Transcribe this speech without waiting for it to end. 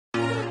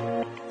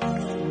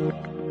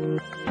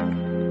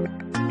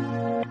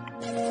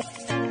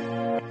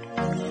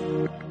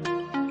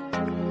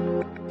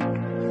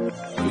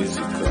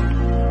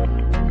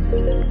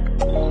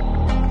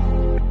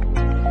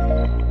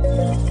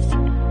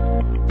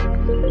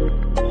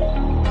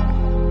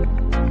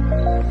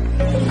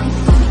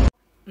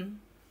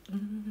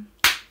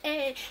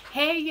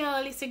Hey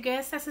y'all, it's your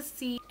girl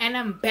Sassy and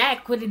I'm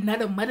back with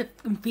another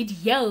motherfucking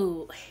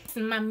video. It's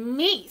my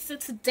meat. So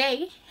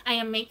today I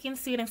am making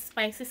sweet and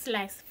spicy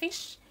sliced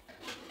fish.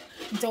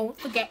 Don't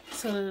forget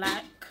to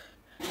like,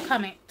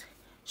 comment,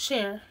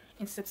 share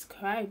and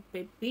subscribe,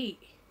 baby.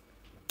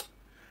 You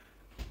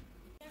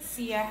can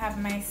see I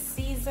have my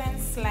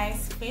seasoned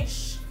sliced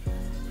fish.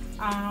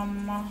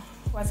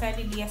 What I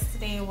did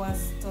yesterday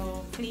was to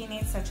clean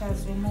it, such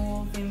as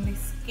removing the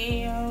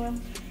scale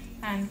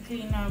and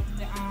clean up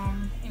the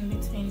in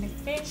between the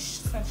fish,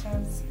 such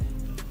as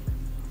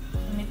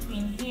in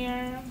between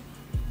here.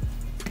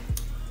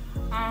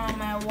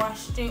 I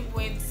washed it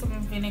with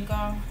some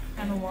vinegar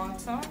and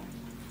water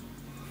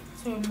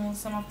to remove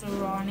some of the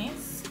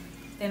rawness.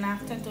 Then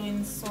after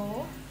doing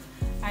so,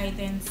 I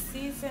then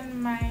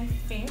seasoned my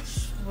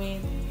fish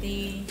with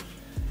the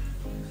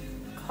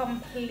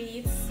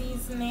complete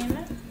seasoning.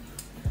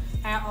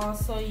 I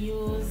also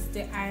use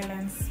the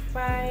island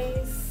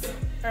spice,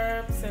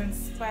 herbs and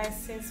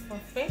spices for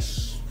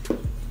fish.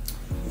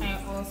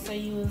 I also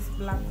use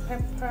black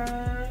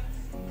pepper.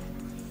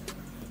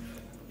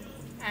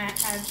 I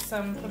add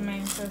some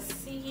pimento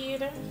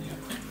seed,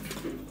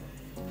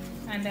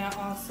 and I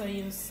also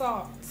use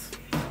salt.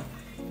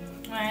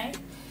 Right?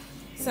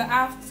 So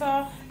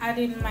after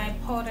adding my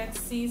powdered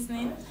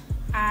seasoning,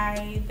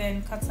 I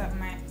then cut up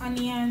my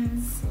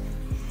onions,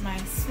 my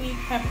sweet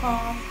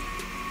pepper.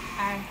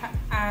 I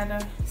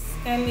add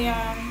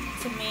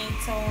scallion,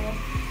 tomato,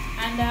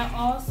 and I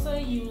also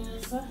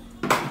use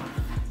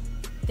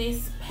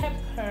this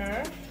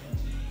pepper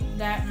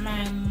that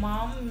my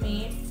mom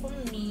made for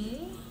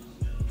me.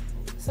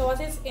 So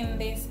what is in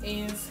this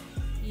is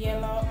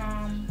yellow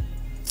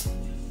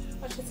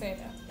what should I say,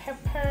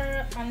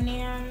 pepper,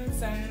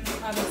 onions and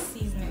other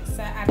seasonings.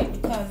 So I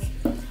added because,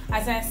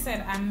 as I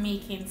said, I'm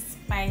making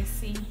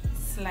spicy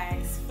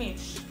sliced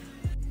fish.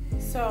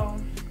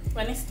 So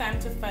when it's time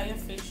to fry your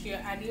fish, you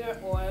add your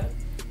oil.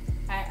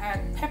 I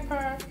add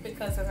pepper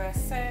because, as I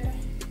said,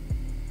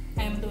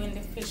 I'm doing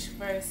the fish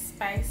very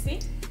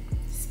spicy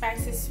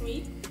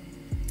sweet.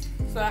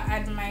 So I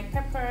add my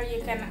pepper.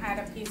 You can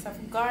add a piece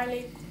of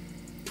garlic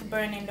to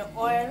burn in the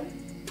oil,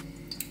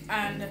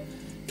 and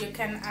you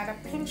can add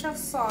a pinch of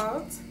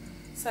salt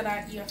so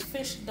that your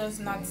fish does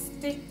not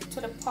stick to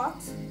the pot,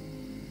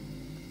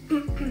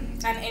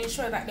 and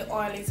ensure that the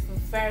oil is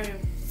very,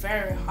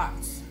 very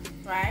hot.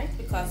 Right?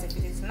 Because if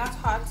it is not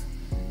hot,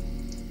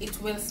 it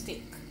will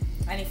stick,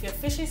 and if your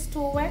fish is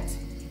too wet,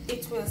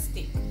 it will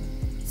stick.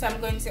 So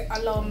I'm going to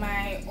allow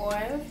my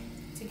oil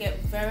to get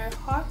very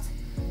hot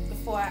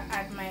before I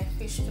add my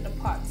fish to the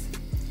pot.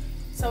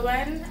 So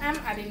when I'm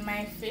adding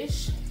my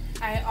fish,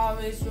 I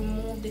always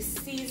remove the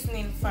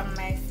seasoning from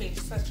my fish,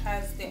 such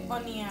as the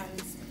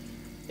onions,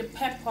 the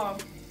pepper,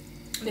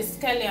 the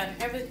scallion,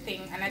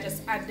 everything, and I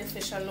just add the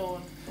fish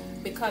alone,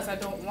 because I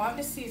don't want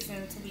the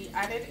seasoning to be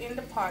added in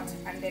the pot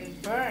and then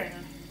burn,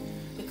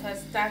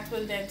 because that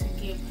will then to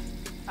give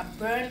a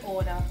burn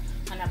odor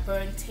and a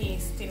burn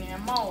taste in your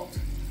mouth.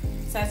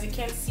 So as you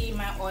can see,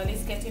 my oil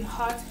is getting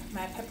hot,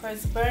 my pepper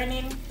is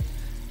burning.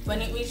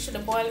 When it reaches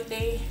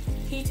the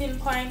heating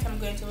point, I'm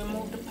going to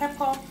remove the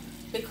pepper,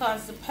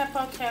 because the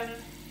pepper can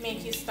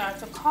make you start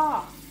to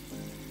cough,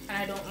 and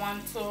I don't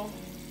want to.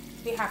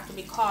 We have to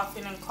be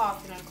coughing and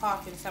coughing and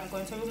coughing, so I'm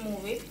going to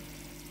remove it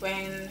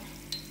when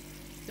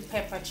the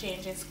pepper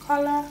changes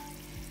color,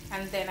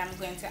 and then I'm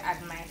going to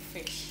add my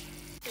fish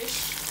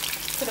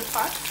to the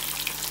pot.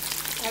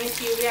 And if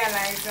you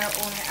realize, I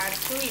only add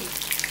 3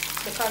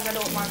 because I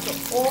don't want to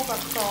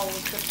overcrowd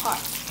the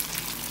pot.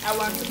 I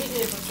want to be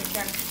able to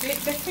can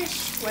flip the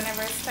fish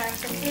whenever it's time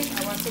to flip.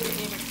 I want to be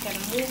able to can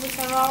move it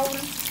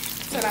around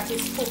so that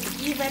it's cooked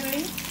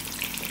evenly,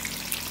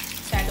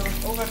 so I don't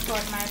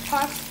overcrowd my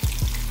pot.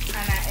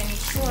 And I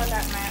ensure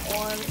that my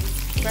oil is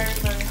very,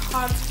 very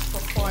hot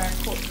before I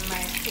put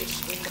my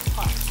fish in the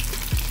pot.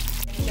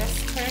 And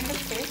just turn the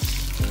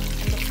fish,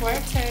 and before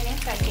I turn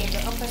it, I give the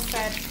upper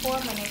side 4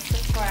 minutes to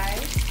fry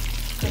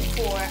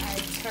before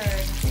I turn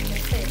the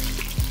fish.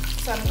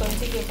 So I'm going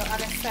to give the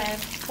other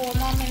side 4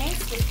 more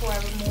minutes before I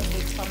remove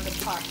it from the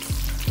pot.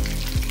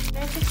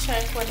 Try to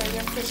check whether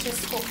your fish is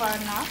cooked or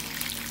not.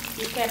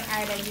 You can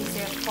either use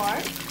your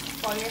fork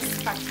or your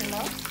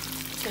spatula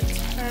to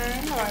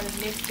turn or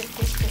lift the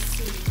fish to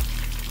see.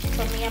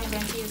 For me, I'm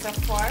going to use a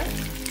fork,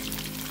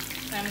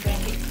 and I'm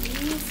going to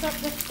ease up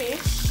the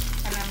fish,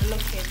 and I'm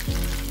looking.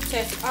 So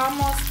it's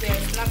almost there,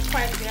 it's not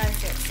quite there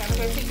yet. So I'm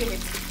going to give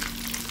it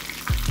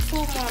 2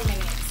 more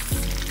minutes.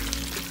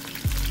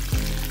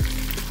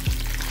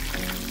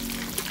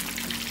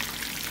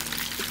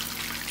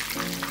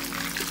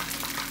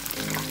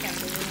 It can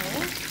be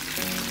removed,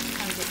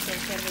 and this can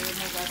be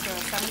removed as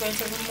well. So I'm going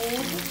to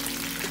remove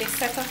this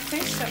set of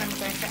fish, and I'm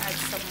going to add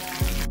some more.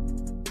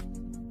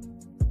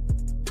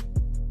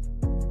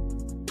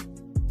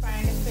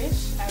 Frying the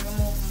fish, I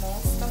remove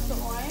most of the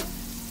oil,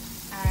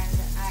 and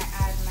I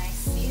add my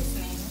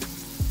seasoning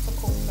to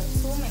cook for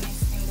 2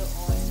 minutes in the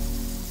oil.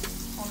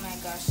 Oh my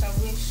gosh, I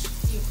wish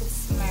you could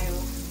smell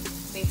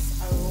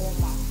this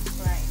aroma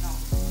right now.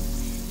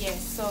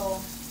 Yes, so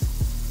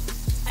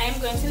I am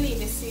going to leave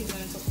the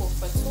seasoning to cook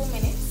for 2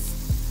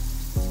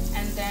 minutes,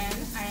 and then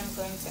I am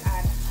going to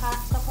add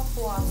half cup of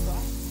water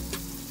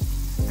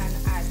and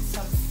add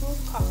some fruit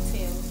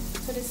cocktail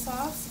to the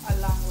sauce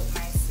along with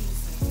my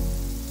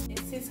seasoning.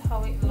 This is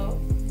how it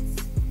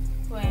looks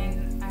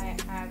when I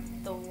add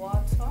the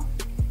water.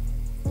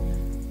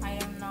 I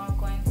am now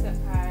going to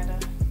add a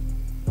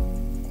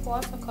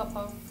 1/4 cup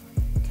of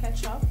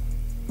ketchup,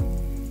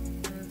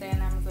 and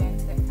then I'm going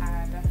to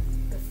add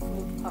the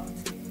fruit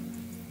cocktail.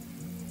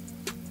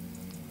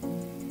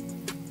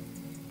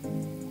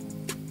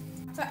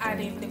 After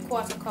adding the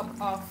 1/4 cup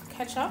of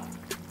ketchup,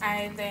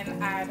 I then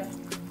add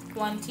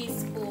 1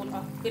 teaspoon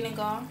of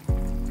vinegar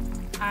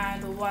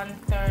and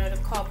 1/3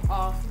 cup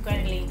of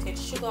granulated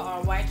sugar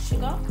or white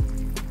sugar,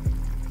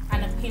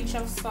 and a pinch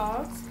of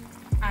salt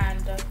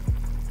and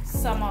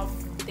some of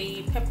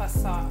the pepper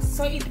sauce.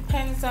 So it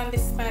depends on the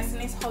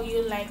spiciness, how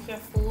you like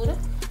your food.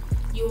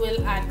 You will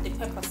add the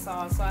pepper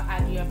sauce or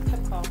add your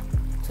pepper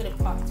to the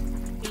pot.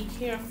 Be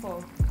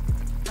careful,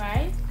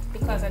 right?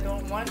 Because I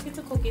don't want you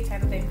to cook it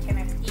and then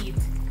cannot eat.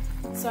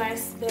 So I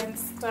then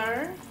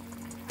stir,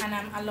 and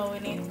I'm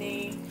allowing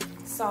the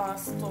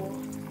sauce to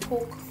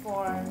cook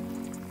for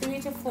 3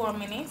 to 4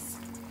 minutes.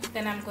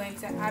 Then I'm going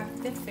to add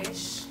the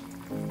fish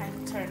and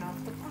turn off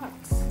the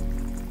pot.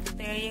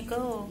 There you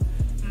go,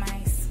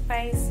 my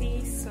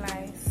spicy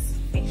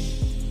sliced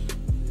fish.